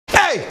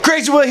Hey,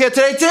 Crazy Will here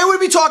today. Today we'll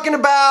be talking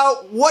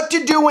about what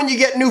to do when you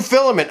get new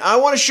filament. I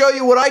want to show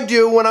you what I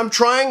do when I'm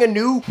trying a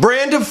new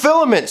brand of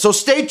filament. So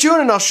stay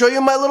tuned and I'll show you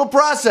my little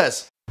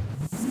process.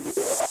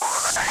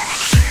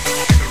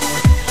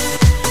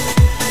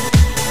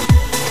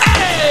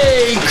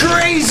 Hey,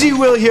 Crazy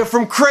Will here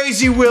from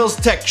Crazy Will's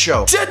Tech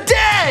Show.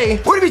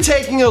 Today, we're going to be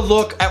taking a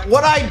look at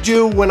what I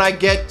do when I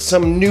get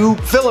some new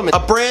filament, a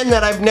brand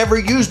that I've never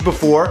used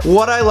before,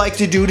 what I like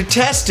to do to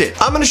test it.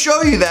 I'm going to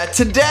show you that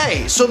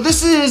today. So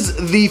this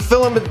is the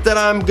filament that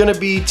I'm going to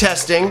be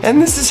testing,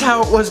 and this is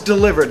how it was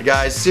delivered,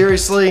 guys.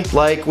 Seriously,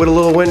 like with a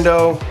little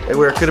window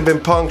where it could have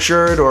been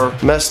punctured or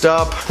messed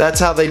up. That's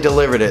how they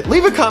delivered it.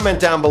 Leave a comment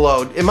down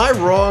below. Am I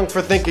wrong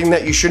for thinking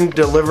that you shouldn't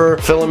deliver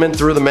filament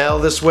through the mail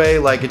this way?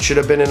 Like it should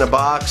have been in a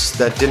box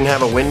that didn't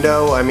have a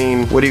window? I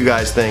mean, what do you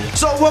guys think?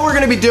 So what we're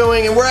going to be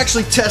doing, and we're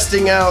actually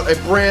testing out a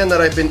brand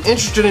that I've been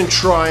interested in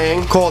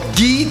trying called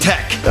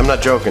Tech. I'm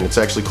not joking, it's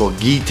actually called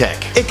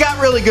Tech. It got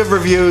really good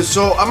reviews,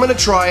 so I'm going to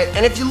try it.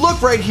 And if you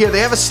look right here, they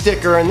have a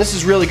sticker, and this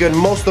is really good.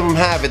 Most of them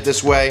have it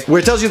this way, where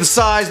it tells you the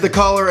size, the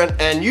color,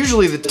 and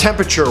usually the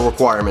temperature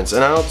requirements.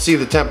 And I don't see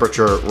the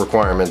temperature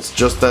requirements,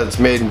 just that it's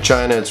made in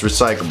China, it's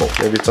recyclable.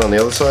 Maybe it's on the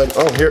other side.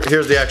 Oh,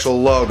 here's the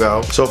actual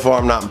logo. So far,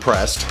 I'm not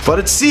impressed. But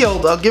it's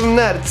sealed, I'll give them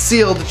that. It's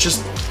sealed, it's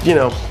just, you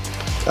know,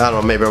 I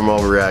don't know, maybe I'm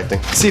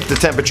overreacting. See if the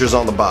temperature's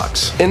on the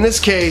box. In this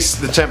case,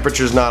 the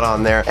temperature's not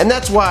on there, and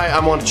that's why I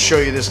wanted to show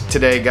you this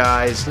today,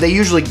 guys. They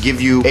usually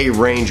give you a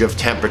range of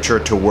temperature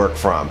to work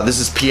from. This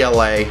is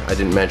PLA, I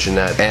didn't mention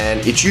that, and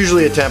it's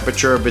usually a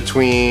temperature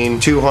between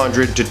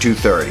 200 to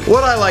 230.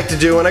 What I like to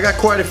do, and I got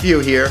quite a few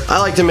here, I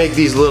like to make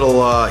these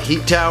little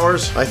heat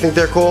towers, I think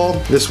they're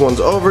called. This one's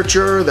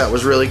Overture, that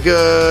was really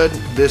good.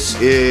 This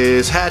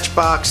is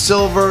Hatchbox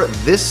Silver.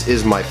 This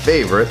is my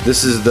favorite.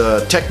 This is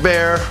the Tech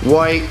Bear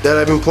White that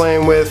I've been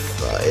playing with.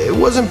 It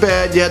wasn't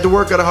bad. You had to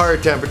work at a higher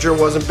temperature. It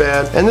wasn't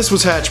bad. And this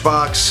was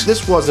Hatchbox.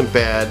 This wasn't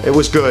bad. It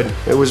was good.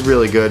 It was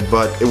really good,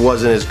 but it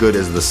wasn't as good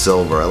as the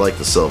silver. I like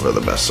the silver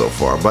the best so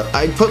far. But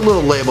I put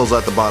little labels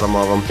at the bottom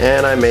of them,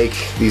 and I make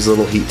these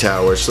little heat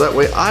towers. So that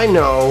way I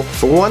know,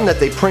 for one, that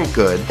they print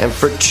good, and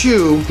for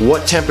two,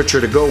 what temperature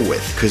to go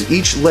with, because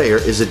each layer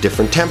is a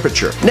different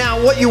temperature.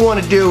 Now, what you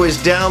want to do is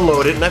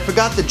download it, and I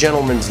forgot the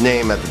gentleman's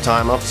name at the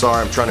time. I'm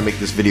sorry. I'm trying to make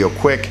this video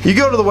quick. You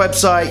go to the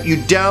website, you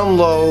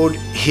download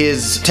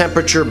his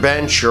temperature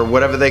bench or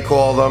whatever they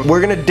call them.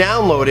 We're gonna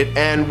download it,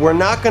 and we're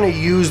not gonna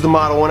use the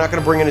model. We're not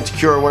gonna bring it into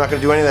Cure. We're not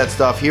gonna do any of that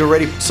stuff. He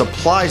already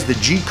supplies the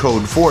G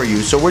code for you,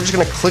 so we're just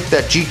gonna click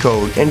that G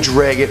code and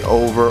drag it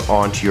over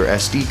onto your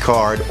SD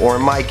card, or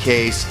in my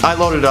case, I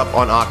loaded up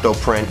on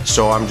Octoprint,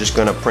 so I'm just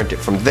gonna print it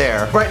from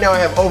there. Right now I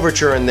have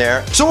Overture in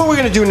there. So what we're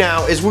gonna do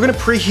now is we're gonna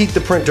preheat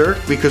the printer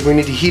because we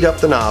need to heat up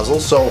the nozzle.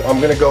 So I'm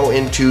gonna go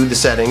into the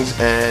settings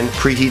and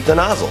preheat the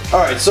nozzle. All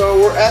right, so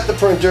we're at the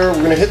printer.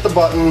 We're gonna hit the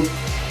button.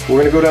 We're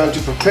going to go down to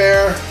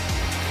prepare,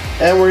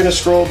 and we're going to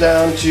scroll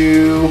down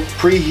to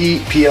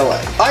preheat PLA.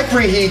 I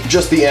preheat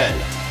just the end,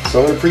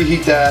 so I'm going to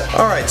preheat that.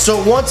 Alright,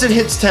 so once it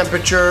hits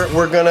temperature,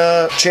 we're going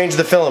to change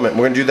the filament.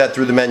 We're going to do that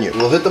through the menu.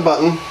 We'll hit the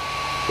button,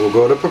 we'll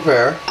go to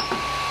prepare,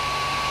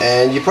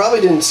 and you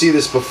probably didn't see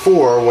this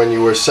before when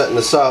you were setting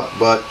this up,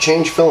 but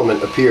change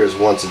filament appears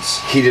once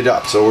it's heated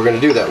up. So we're going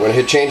to do that. We're going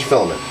to hit change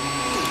filament,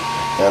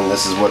 and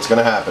this is what's going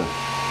to happen.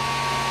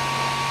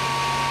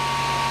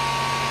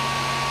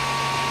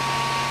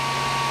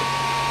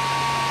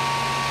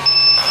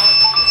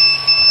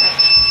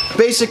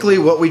 Basically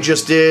what we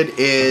just did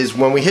is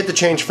when we hit the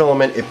change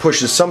filament, it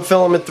pushes some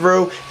filament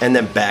through and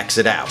then backs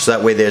it out. So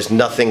that way there's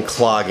nothing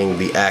clogging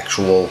the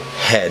actual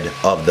head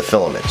of the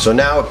filament. So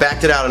now it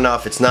backed it out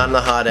enough, it's not in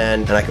the hot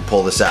end, and I can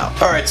pull this out.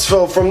 Alright,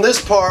 so from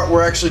this part,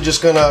 we're actually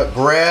just gonna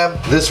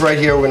grab this right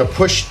here. We're gonna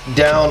push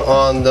down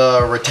on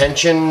the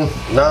retention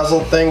nozzle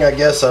thing, I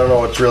guess. I don't know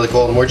what it's really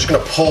called. And we're just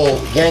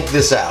gonna yank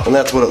this out. And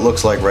that's what it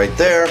looks like right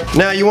there.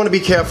 Now you wanna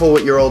be careful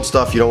with your old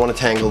stuff. You don't wanna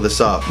tangle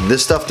this up.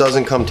 This stuff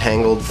doesn't come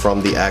tangled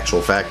from the actual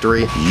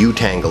factory, you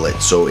tangle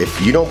it. So if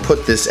you don't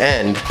put this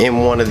end in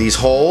one of these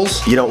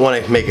holes, you don't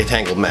want to make a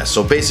tangled mess.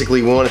 So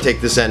basically we want to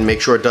take this end,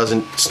 make sure it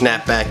doesn't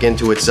snap back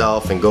into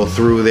itself and go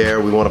through there.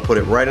 We want to put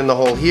it right in the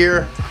hole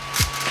here,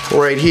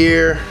 right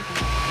here,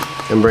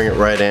 and bring it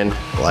right in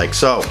like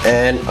so.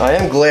 And I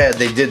am glad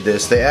they did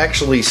this. They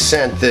actually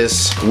sent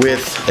this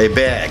with a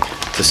bag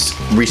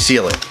to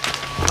reseal it.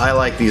 I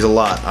like these a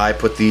lot. I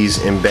put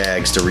these in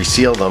bags to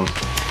reseal them.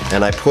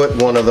 And I put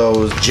one of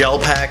those gel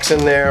packs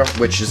in there,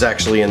 which is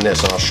actually in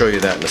this, and I'll show you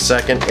that in a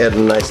second. Add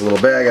a nice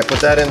little bag, I put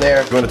that in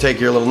there. You're gonna take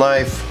your little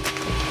knife,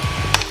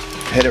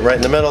 hit it right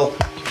in the middle.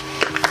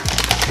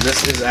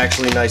 This is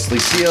actually nicely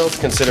sealed,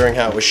 considering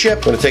how it was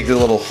shipped. I'm gonna take the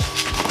little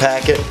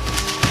packet,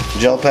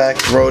 gel pack,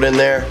 throw it in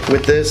there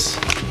with this,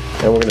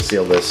 and we're gonna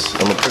seal this.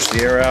 I'm gonna push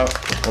the air out,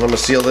 and I'm gonna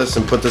seal this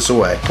and put this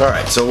away. All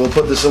right, so we'll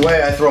put this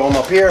away. I throw them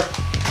up here,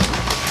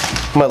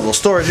 my little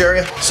storage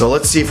area. So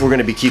let's see if we're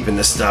gonna be keeping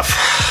this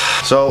stuff.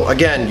 So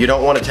again, you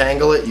don't want to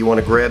tangle it. You want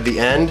to grab the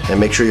end and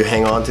make sure you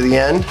hang on to the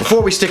end.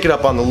 Before we stick it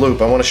up on the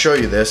loop, I want to show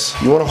you this.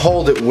 You want to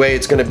hold it way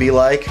it's going to be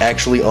like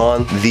actually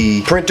on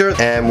the printer,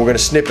 and we're going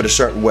to snip it a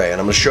certain way, and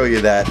I'm going to show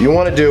you that. You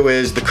want to do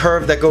is the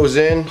curve that goes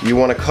in, you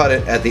want to cut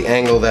it at the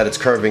angle that it's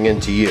curving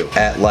into you,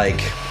 at like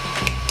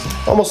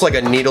almost like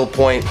a needle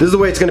point. This is the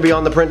way it's going to be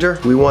on the printer.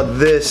 We want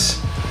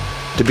this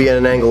to be at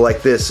an angle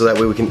like this so that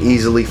way we can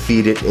easily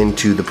feed it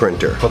into the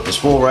printer. Put the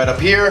spool right up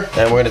here,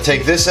 and we're going to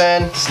take this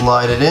end,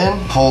 slide it in,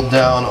 hold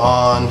down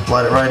on,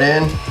 slide it right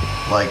in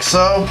like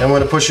so, and we're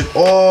going to push it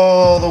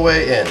all the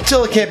way in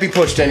until it can't be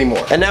pushed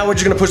anymore. And now we're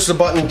just going to push the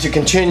button to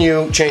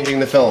continue changing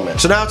the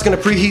filament. So now it's going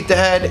to preheat the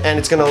head, and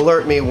it's going to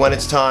alert me when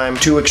it's time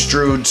to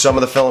extrude some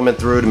of the filament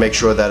through to make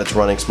sure that it's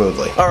running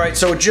smoothly. Alright,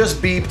 so it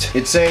just beeped.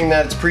 It's saying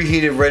that it's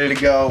preheated, ready to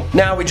go.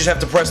 Now we just have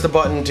to press the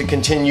button to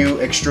continue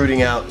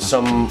extruding out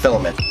some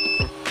filament.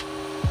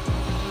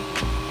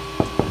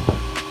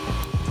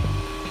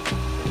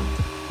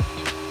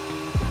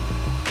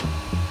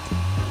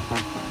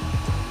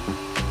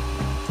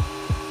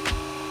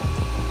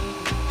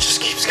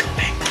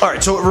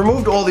 Alright, so it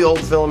removed all the old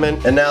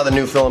filament, and now the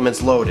new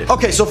filament's loaded.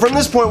 Okay, so from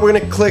this point, we're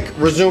gonna click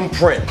resume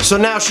print. So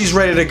now she's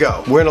ready to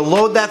go. We're gonna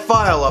load that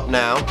file up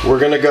now. We're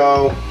gonna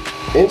go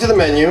into the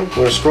menu. We're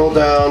gonna scroll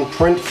down,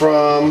 print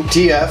from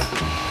TF.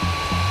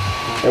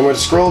 And we're gonna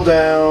scroll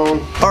down.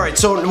 Alright,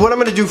 so what I'm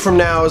gonna do from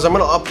now is I'm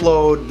gonna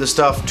upload the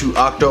stuff to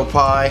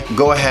Octopi.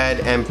 Go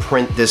ahead and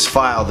print this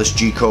file, this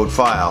G-code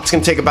file. It's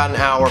gonna take about an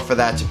hour for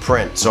that to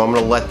print, so I'm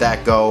gonna let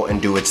that go and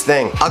do its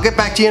thing. I'll get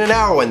back to you in an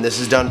hour when this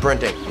is done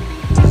printing.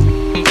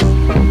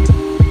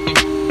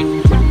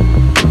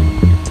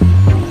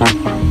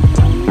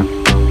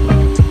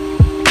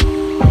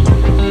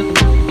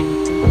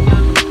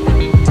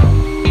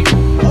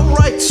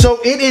 So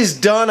it is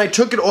done. I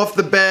took it off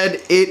the bed.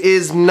 It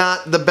is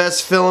not the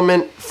best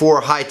filament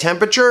for high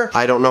temperature.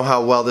 I don't know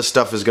how well this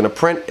stuff is gonna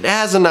print. It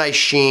has a nice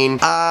sheen.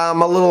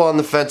 I'm a little on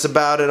the fence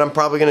about it. I'm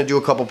probably gonna do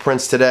a couple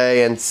prints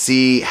today and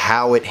see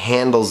how it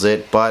handles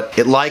it, but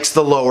it likes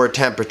the lower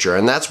temperature,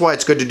 and that's why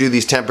it's good to do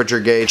these temperature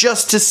gauge,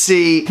 just to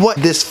see what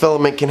this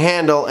filament can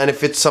handle and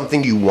if it's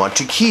something you want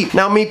to keep.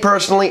 Now me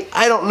personally,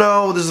 I don't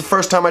know. This is the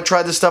first time I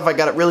tried this stuff. I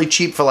got it really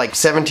cheap for like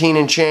 17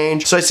 and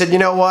change. So I said, you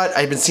know what?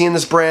 I've been seeing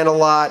this brand a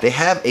lot. They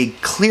have a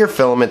clear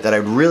filament that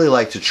I'd really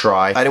like to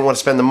try. I didn't want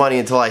to spend the money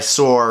until I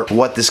saw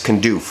what this can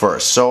do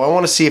first. So I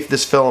want to see if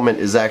this filament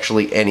is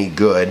actually any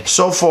good.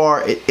 So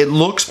far, it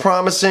looks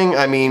promising.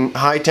 I mean,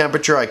 high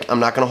temperature, I'm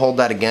not going to hold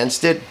that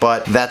against it,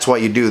 but that's why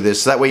you do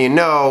this. So that way you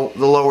know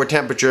the lower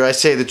temperature, I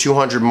say the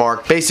 200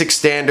 mark. Basic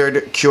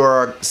standard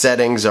Cura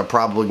settings are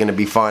probably going to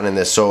be fine in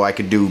this, so I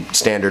could do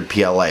standard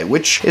PLA,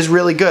 which is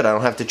really good. I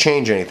don't have to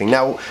change anything.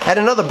 Now, at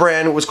another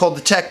brand, it was called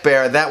the Tech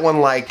Bear. That one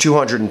liked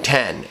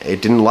 210.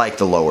 It didn't like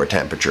the lower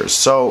temperatures.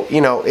 So,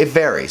 you know, it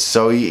varies.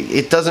 So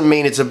it doesn't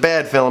mean it's a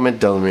bad filament,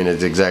 doesn't mean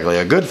it's exactly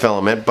a good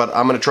filament, but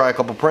I'm gonna try a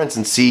couple prints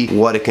and see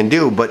what it can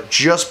do. But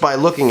just by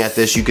looking at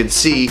this, you can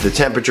see the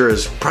temperature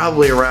is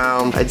probably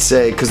around, I'd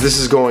say, because this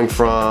is going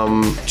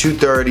from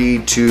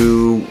 230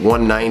 to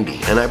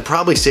 190, and I'd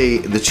probably say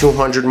the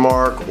 200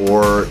 mark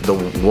or the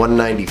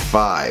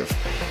 195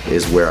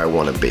 is where I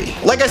want to be.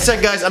 Like I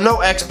said, guys, I'm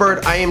no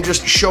expert. I am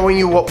just showing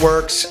you what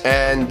works,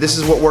 and this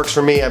is what works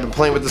for me. I've been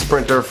playing with this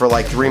printer for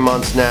like 3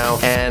 months now,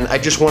 and I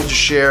just wanted to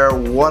share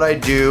what I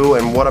do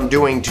and what I'm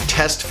doing to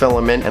test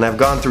filament, and I've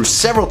gone through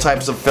several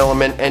types of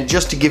filament, and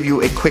just to give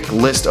you a quick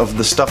list of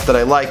the stuff that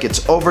I like,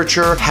 it's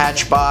Overture,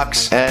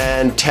 Hatchbox,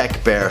 and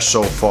Tech Bear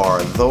so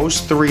far.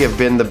 Those three have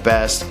been the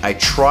best. I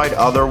tried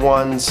other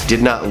ones,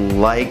 did not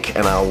like,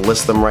 and I'll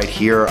list them right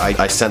here.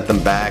 I sent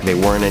them back. They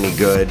weren't any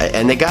good,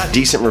 and they got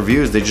decent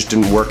reviews. They just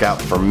didn't work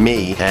out for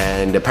me,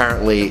 and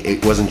apparently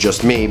it wasn't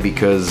just me,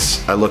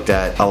 because I looked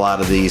at a lot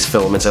of these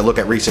filaments. I look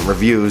at recent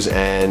reviews,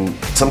 and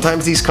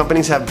sometimes these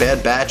companies have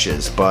bad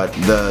batches, but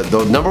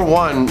the number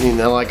one, you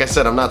know, like I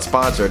said, I'm not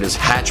sponsored, is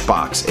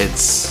Hatchbox.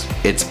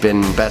 It's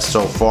been best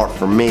so far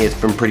for me. It's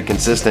been pretty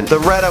consistent. The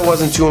red I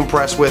wasn't too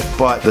impressed with,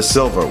 but the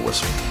silver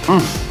was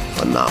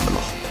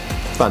phenomenal.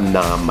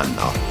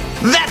 Phenomenal.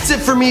 That's it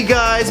for me,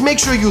 guys. Make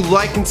sure you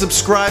like and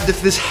subscribe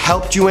if this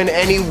helped you in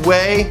any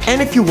way. And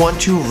if you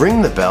want to,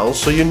 ring the bell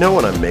so you know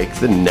when I make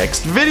the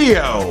next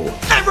video.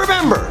 And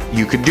remember,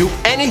 you can do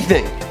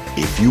anything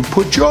if you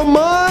put your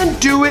mind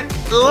to it.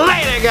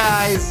 Later,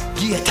 guys.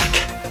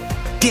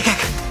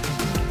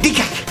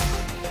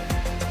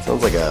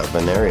 Sounds like a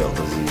venereal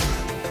disease.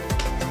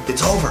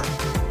 It's over.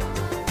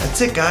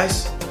 That's it,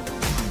 guys.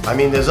 I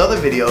mean, there's other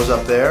videos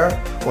up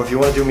there, or if you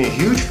want to do me a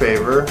huge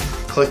favor,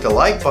 click the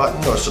like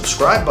button, or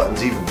subscribe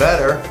button's even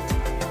better.